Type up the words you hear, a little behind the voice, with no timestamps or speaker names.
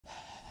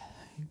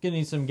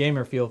getting some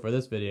gamer feel for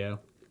this video.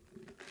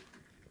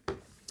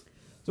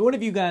 So one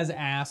of you guys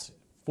asked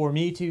for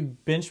me to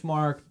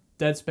benchmark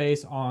Dead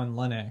Space on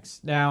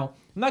Linux. Now,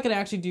 I'm not going to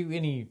actually do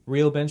any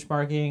real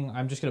benchmarking.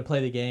 I'm just going to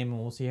play the game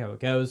and we'll see how it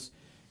goes.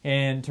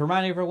 And to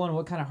remind everyone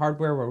what kind of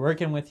hardware we're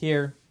working with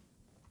here,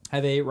 I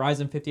have a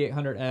Ryzen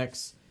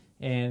 5800X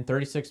and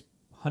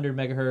 3600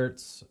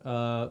 megahertz,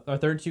 or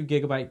 32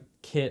 gigabyte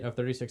kit of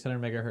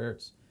 3600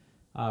 megahertz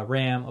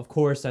RAM. Of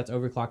course, that's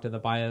overclocked in the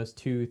BIOS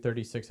to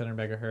 3600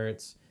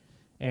 megahertz.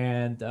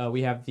 And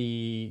we have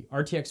the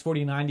RTX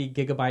 4090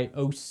 gigabyte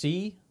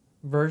OC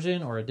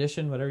version or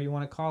edition, whatever you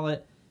want to call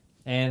it,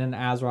 and an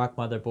ASRock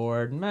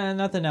motherboard. Man,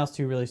 nothing else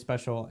too really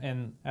special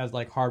and as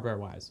like hardware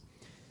wise.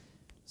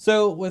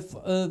 So with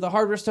the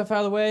hardware stuff out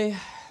of the way,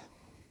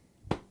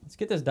 let's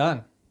get this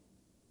done.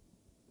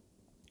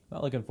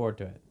 Not looking forward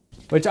to it.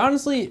 Which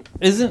honestly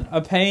isn't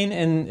a pain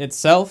in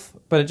itself,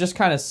 but it just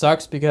kind of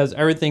sucks because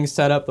everything's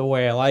set up the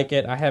way I like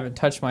it. I haven't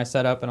touched my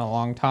setup in a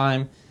long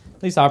time,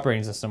 at least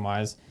operating system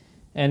wise.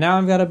 And now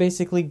I've got to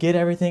basically get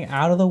everything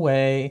out of the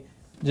way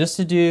just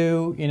to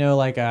do, you know,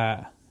 like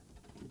a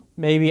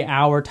maybe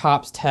hour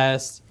tops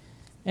test.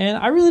 And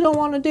I really don't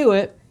want to do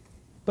it,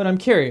 but I'm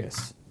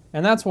curious.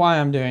 And that's why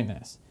I'm doing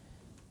this.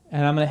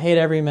 And I'm going to hate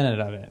every minute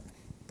of it.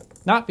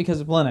 Not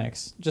because of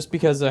Linux, just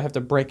because I have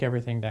to break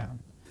everything down.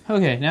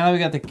 Okay, now that we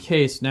got the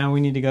case, now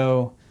we need to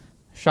go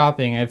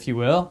shopping, if you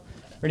will.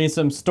 We need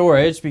some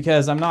storage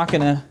because I'm not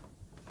going to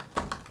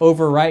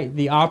overwrite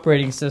the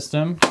operating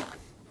system,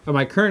 or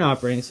my current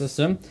operating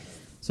system.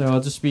 So I'll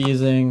just be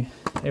using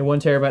a 1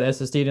 terabyte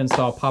SSD to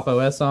install Pop!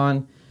 OS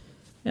on.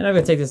 And I'm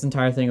going to take this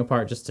entire thing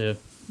apart just to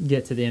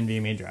get to the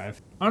NVMe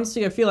drive.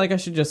 Honestly, I feel like I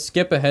should just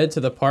skip ahead to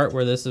the part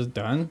where this is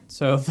done.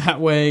 So that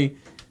way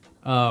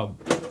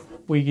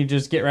we can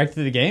just get right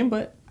to the game.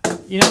 But,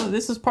 you know,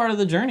 this is part of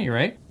the journey,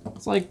 right?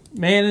 It's like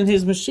man and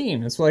his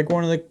machine. It's like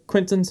one of the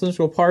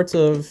quintessential parts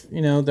of,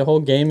 you know, the whole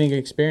gaming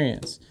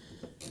experience.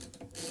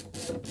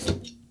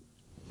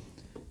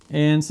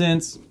 And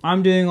since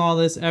I'm doing all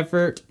this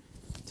effort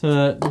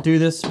to do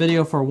this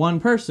video for one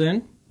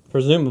person,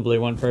 presumably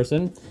one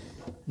person,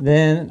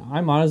 then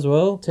I might as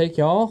well take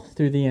y'all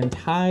through the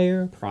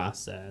entire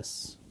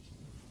process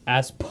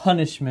as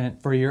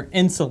punishment for your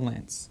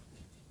insolence.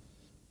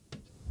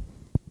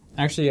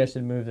 Actually, I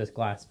should move this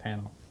glass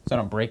panel so I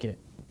don't break it.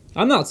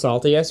 I'm not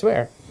salty, I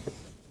swear.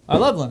 I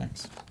love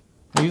Linux.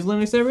 I use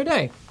Linux every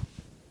day.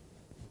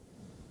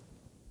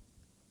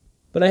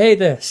 But I hate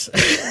this.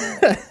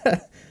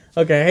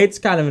 Okay, hate's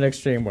kind of an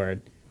extreme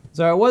word.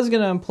 So I was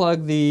going to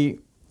unplug the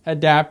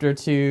adapter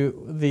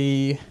to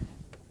the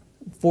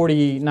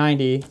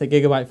 4090, the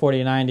Gigabyte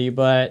 4090,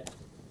 but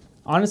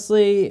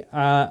honestly,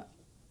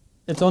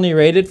 it's only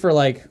rated for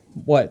like,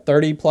 what,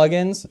 30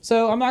 plugins?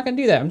 So I'm not going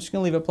to do that. I'm just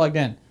going to leave it plugged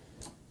in.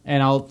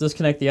 And I'll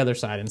disconnect the other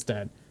side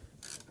instead.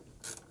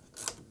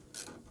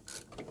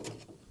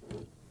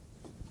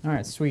 All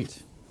right,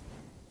 sweet.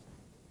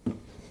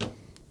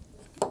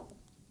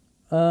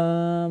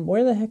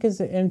 Where the heck is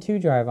the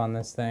M2 drive on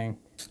this thing?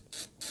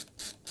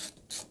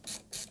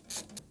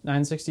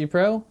 960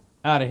 Pro?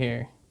 Out of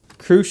here.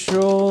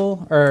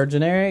 Crucial, or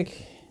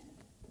generic,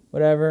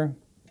 whatever.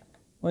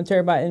 1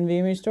 terabyte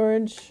NVMe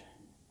storage.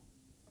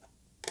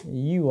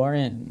 You are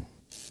in.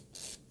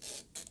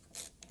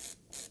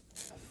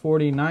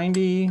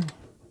 4090.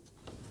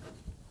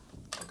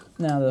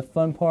 Now the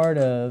fun part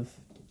of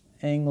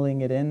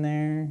angling it in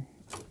there.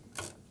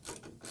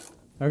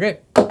 Okay,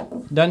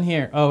 done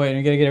here. Oh wait,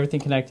 I gotta get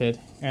everything connected.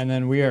 And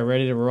then we are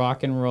ready to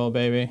rock and roll,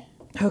 baby.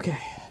 Okay,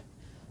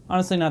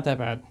 honestly not that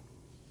bad.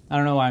 I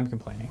don't know why I'm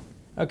complaining.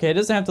 Okay, it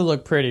doesn't have to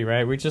look pretty,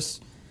 right? We're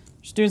just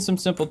doing some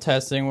simple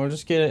testing. We'll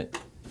just get it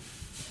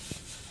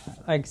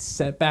like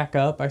set back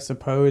up, I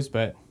suppose,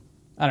 but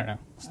I don't know.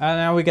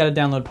 Now we gotta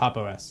download Pop!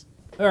 OS.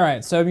 All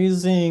right, so I'm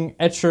using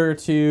Etcher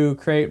to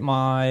create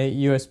my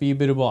USB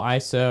bootable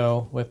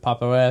ISO with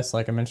Pop! OS,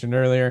 like I mentioned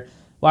earlier.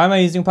 Why am I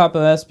using Pop!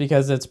 OS?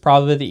 Because it's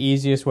probably the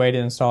easiest way to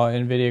install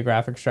NVIDIA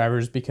graphics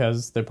drivers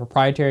because the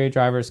proprietary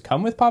drivers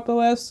come with Pop!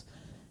 OS,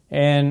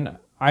 and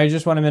I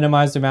just want to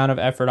minimize the amount of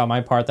effort on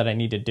my part that I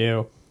need to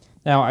do.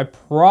 Now, I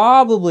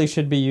probably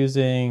should be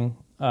using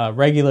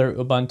regular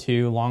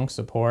Ubuntu long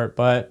support,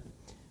 but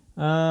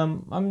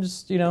I'm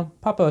just, you know,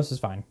 Pop! OS is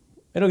fine.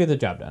 It'll get the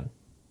job done.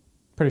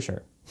 Pretty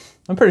sure.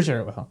 I'm pretty sure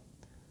it will.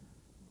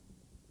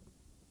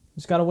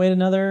 Just gotta wait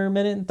another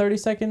minute and 30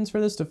 seconds for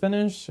this to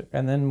finish,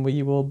 and then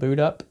we will boot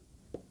up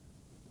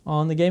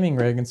on the gaming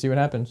rig and see what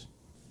happens.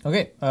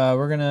 Okay,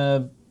 we're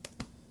gonna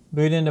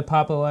boot into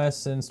Pop!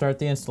 OS and start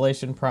the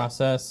installation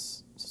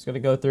process. Just gonna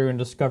go through and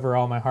discover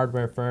all my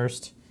hardware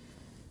first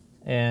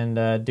and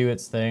do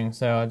its thing.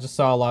 So I just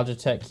saw a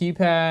Logitech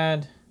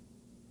keypad.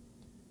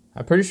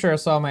 I'm pretty sure I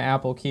saw my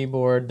Apple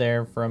keyboard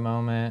there for a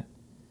moment.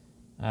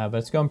 But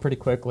it's going pretty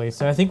quickly.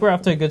 So I think we're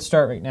off to a good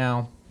start right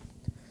now.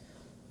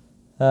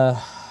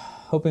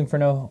 Hoping for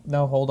no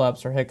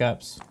holdups or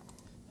hiccups.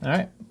 All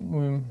right,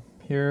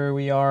 here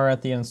we are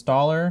at the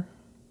installer.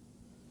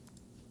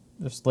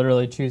 Just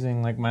literally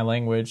choosing like my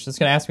language. It's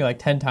gonna ask me like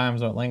 10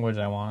 times what language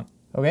I want.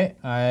 Okay,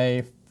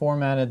 I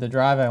formatted the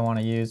drive I want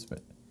to use,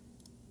 but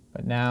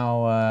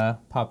now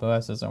Pop!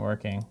 OS isn't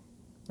working,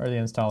 or the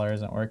installer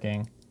isn't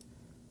working.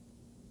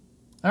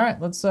 All right,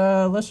 let's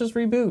just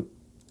reboot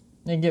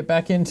and get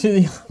back into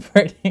the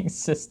operating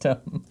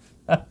system.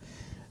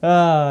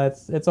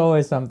 It's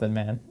always something,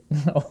 man.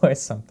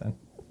 Always something.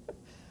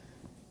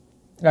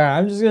 All right,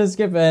 I'm just gonna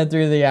skip ahead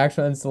through the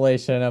actual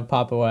installation of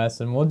Pop!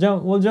 OS, and we'll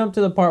jump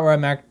to the part where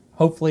I'm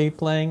hopefully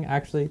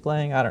actually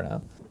playing. I don't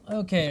know.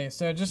 Okay,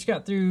 so I just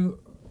got through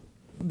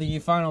the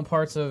final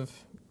parts of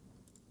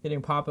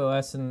getting Pop!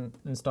 OS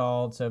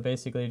installed. So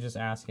basically, just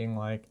asking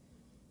like,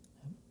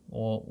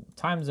 well,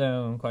 time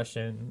zone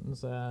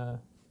questions,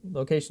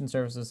 location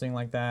services, thing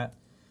like that.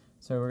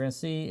 So we're gonna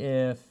see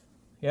if,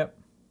 yep,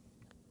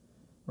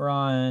 we're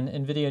on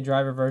NVIDIA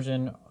driver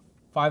version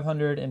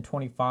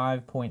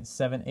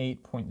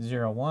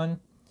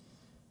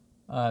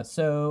 525.78.01.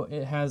 So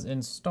it has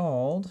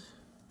installed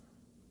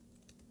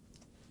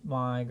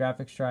my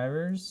graphics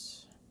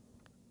drivers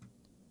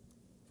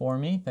for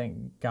me,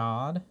 thank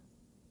God.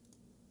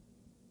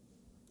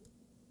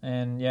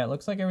 And yeah, it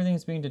looks like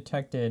everything's being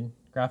detected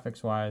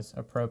graphics-wise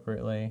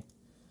appropriately.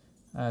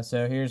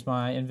 So here's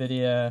my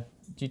NVIDIA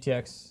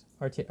RTX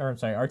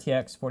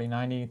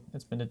 4090.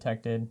 It's been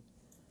detected.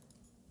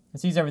 It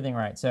sees everything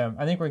right, so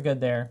I think we're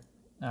good there.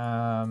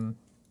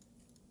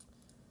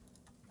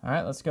 All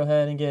right, let's go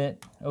ahead and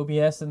get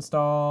OBS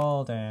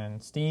installed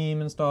and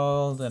Steam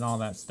installed and all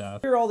that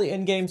stuff. Here are all the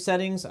in-game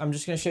settings. I'm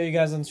just gonna show you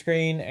guys on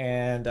screen,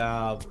 and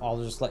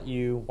I'll just let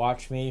you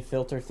watch me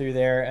filter through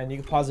there, and you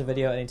can pause the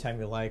video anytime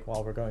you like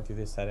while we're going through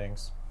these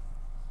settings.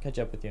 Catch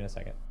up with you in a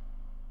second.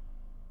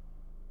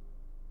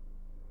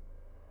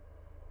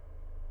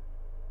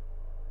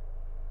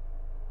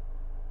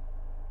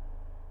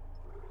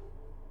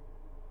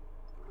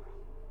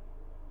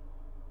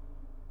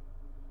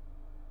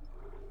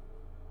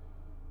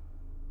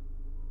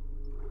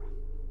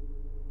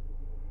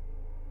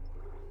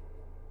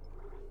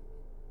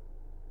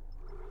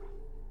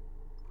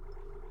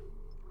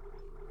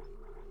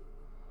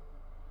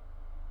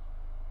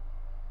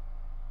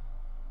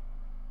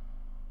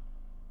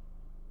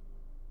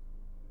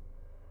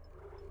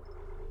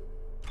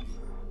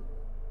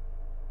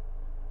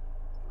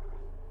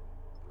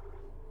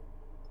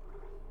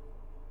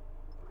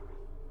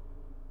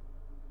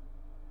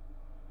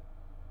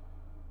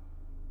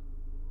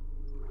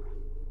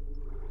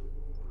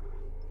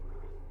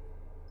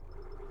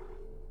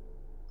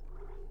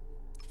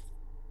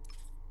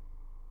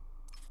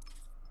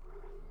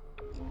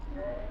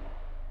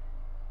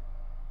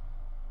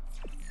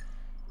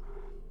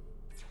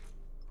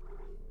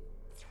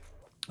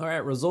 All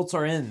right, results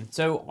are in.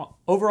 So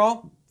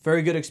overall,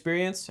 very good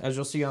experience, as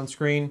you'll see on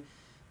screen.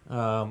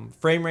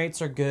 Frame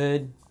rates are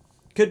good.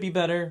 Could be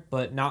better,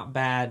 but not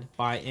bad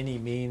by any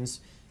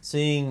means.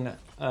 Seeing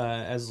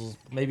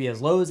maybe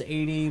as low as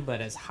 80, but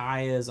as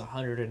high as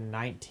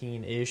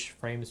 119-ish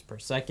frames per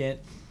second.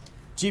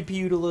 GPU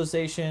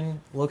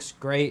utilization looks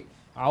great.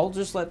 I'll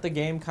just let the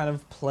game kind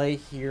of play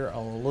here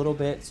a little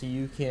bit so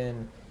you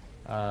can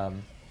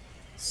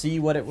see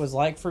what it was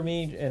like for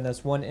me in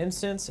this one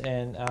instance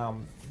and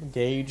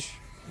gauge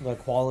the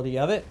quality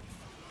of it.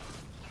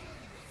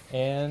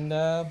 And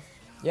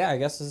yeah, I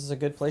guess this is a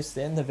good place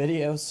to end the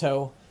video.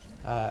 So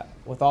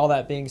with all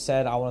that being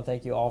said, I want to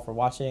thank you all for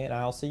watching, and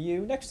I'll see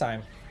you next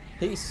time.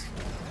 Peace.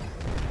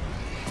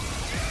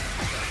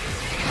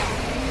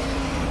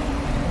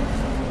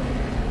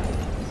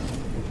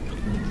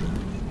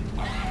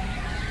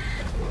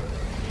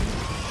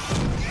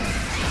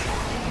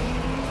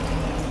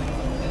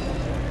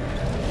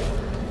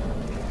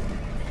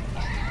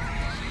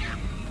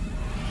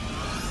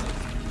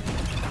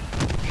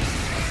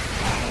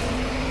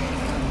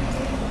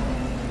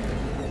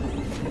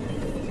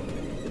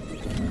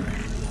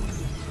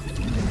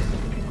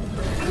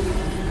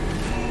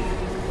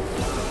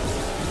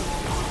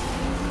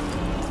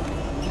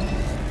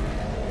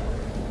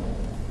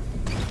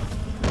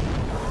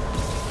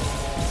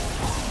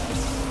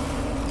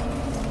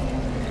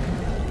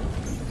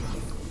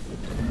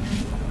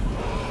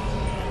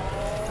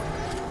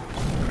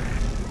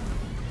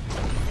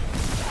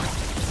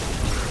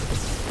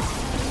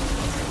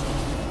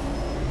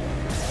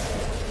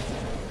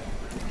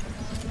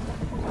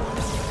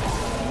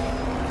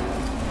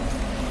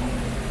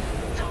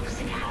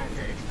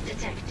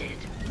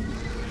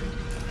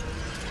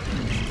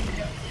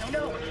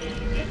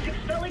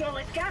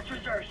 gas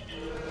reserves.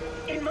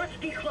 It must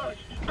be close.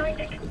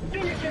 Isaac,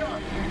 finish it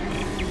off.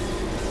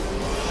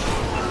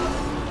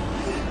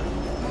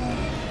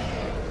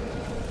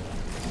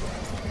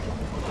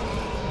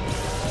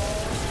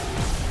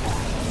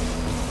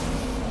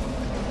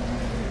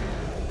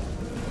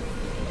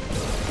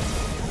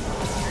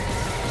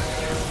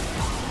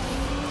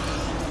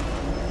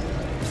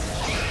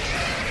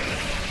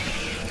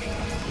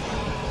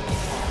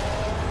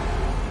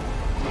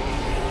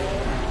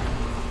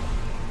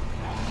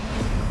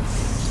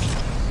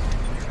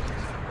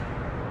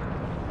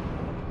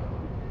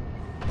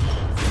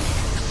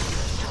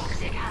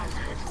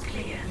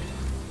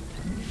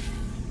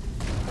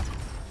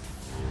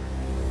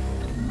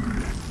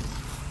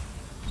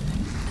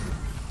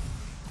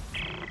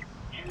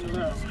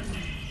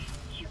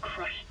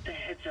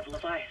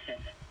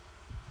 Leviathan.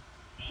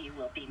 He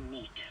will be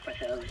meat for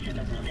those in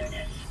the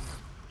wilderness.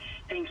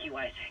 Thank you,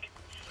 Isaac.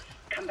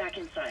 Come back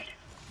inside.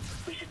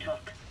 We should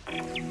talk.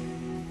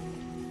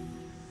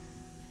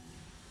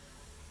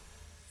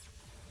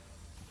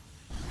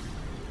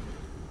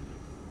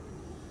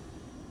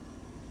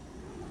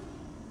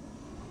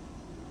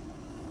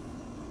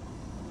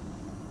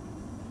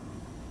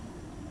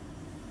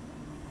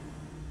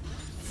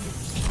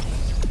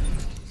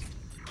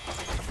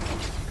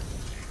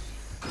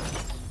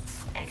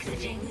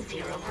 Exiting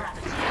zero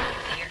gravity.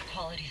 The air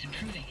quality's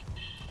improving.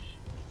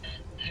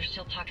 There's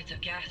still pockets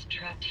of gas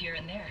trapped here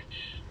and there.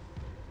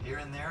 Here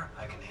and there,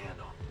 I can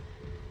handle.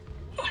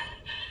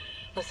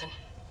 Listen,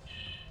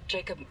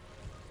 Jacob...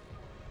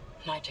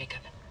 My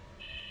Jacob.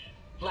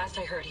 Last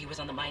I heard, he was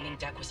on the mining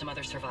deck with some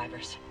other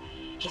survivors.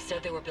 He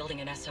said they were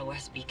building an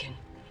SOS beacon.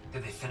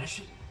 Did they finish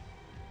it?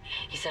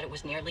 He said it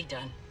was nearly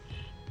done,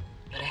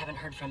 but I haven't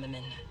heard from him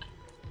in...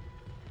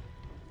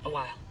 a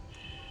while.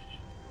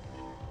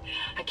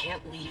 I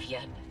can't leave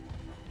yet.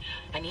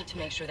 I need to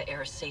make sure the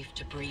air is safe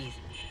to breathe.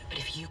 But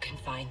if you can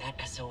find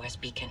that SOS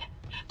beacon,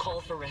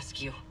 call for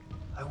rescue.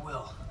 I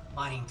will.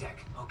 Mining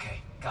deck.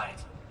 Okay, got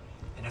it.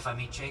 And if I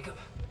meet Jacob?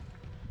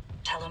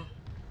 Tell him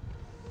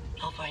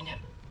I'll find him.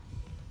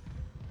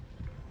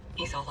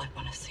 He's all I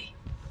want to see.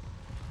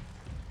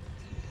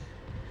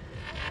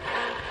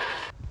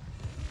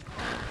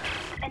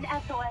 An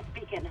SOS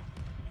beacon.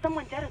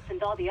 Someone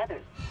jettisoned all the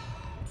others.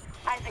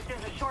 Isaac,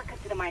 there's a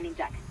shortcut to the mining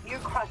deck, near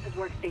Cross's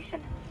workstation.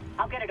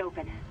 I'll get it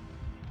open.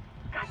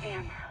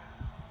 Goddamn.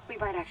 We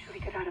might actually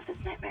get out of this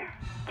nightmare.